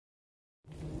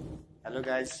Hello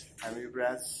guys, I'm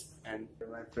Yubraj and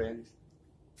my friend.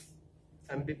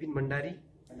 I'm Bipin Mandari.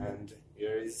 And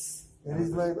here is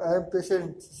I am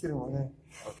patient.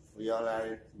 we all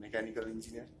are mechanical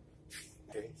engineer.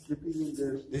 Okay. Sleeping in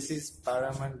there. This is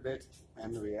Paramount bed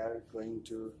and we are going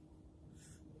to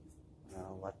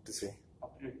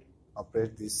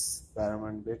operate this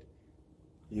Paramount bed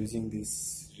using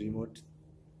this remote.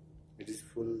 It is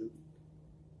full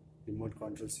remote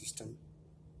control system.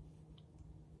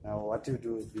 Now what you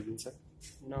do, Bipin sir?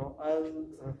 Now I'll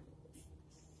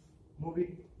move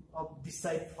it up this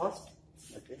side first.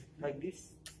 Okay. Like this.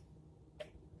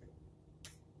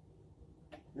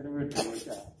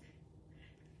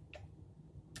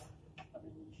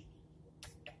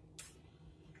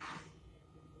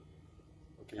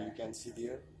 Okay, you can see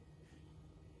there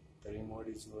the remote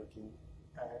is working.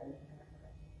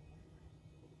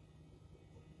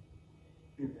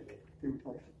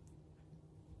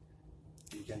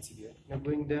 You can see here. Now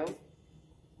going down.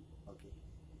 Okay,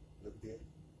 look there.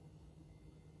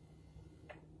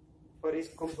 For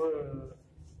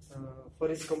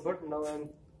his comfort, now I'm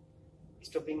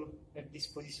stopping at this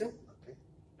position. Okay.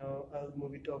 Now I'll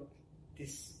move it up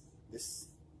this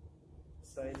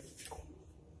side.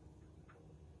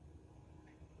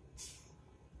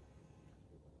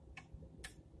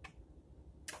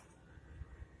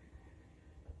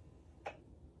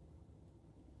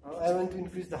 Now I want to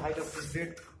increase the height of this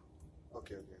bed.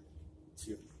 Okay.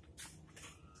 See.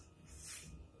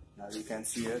 Now you can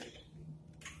see here.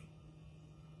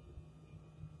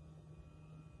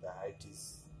 The height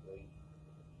is going.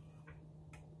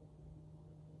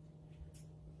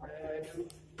 I have to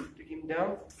take him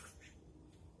down.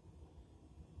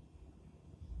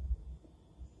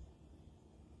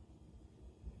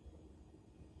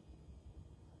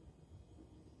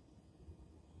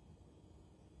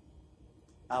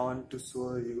 I want to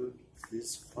show you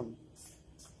this from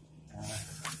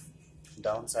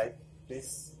downside.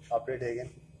 Please operate again.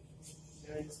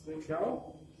 Now it's going down.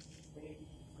 When it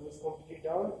goes completely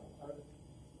down, I'll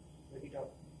let it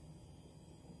up.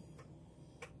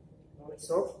 Now it's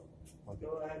off. Okay.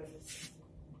 Now I have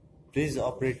Please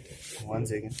operate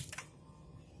once again.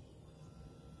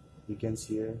 You can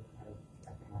see here.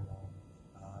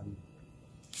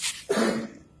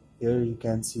 Here you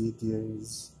can see there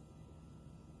is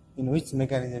in which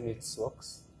mechanism it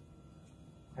works.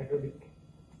 hydraulic.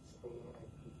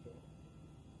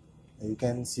 You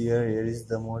can see here is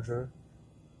the motor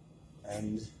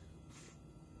and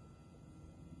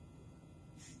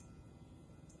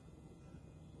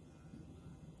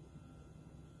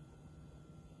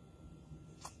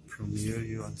from here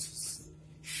you also see.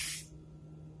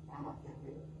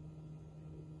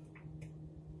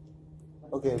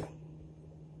 Okay.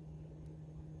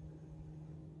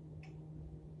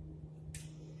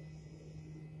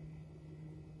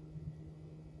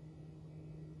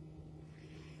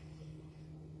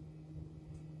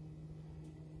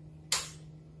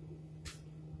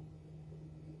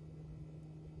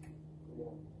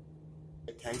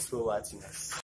 Thanks for watching us.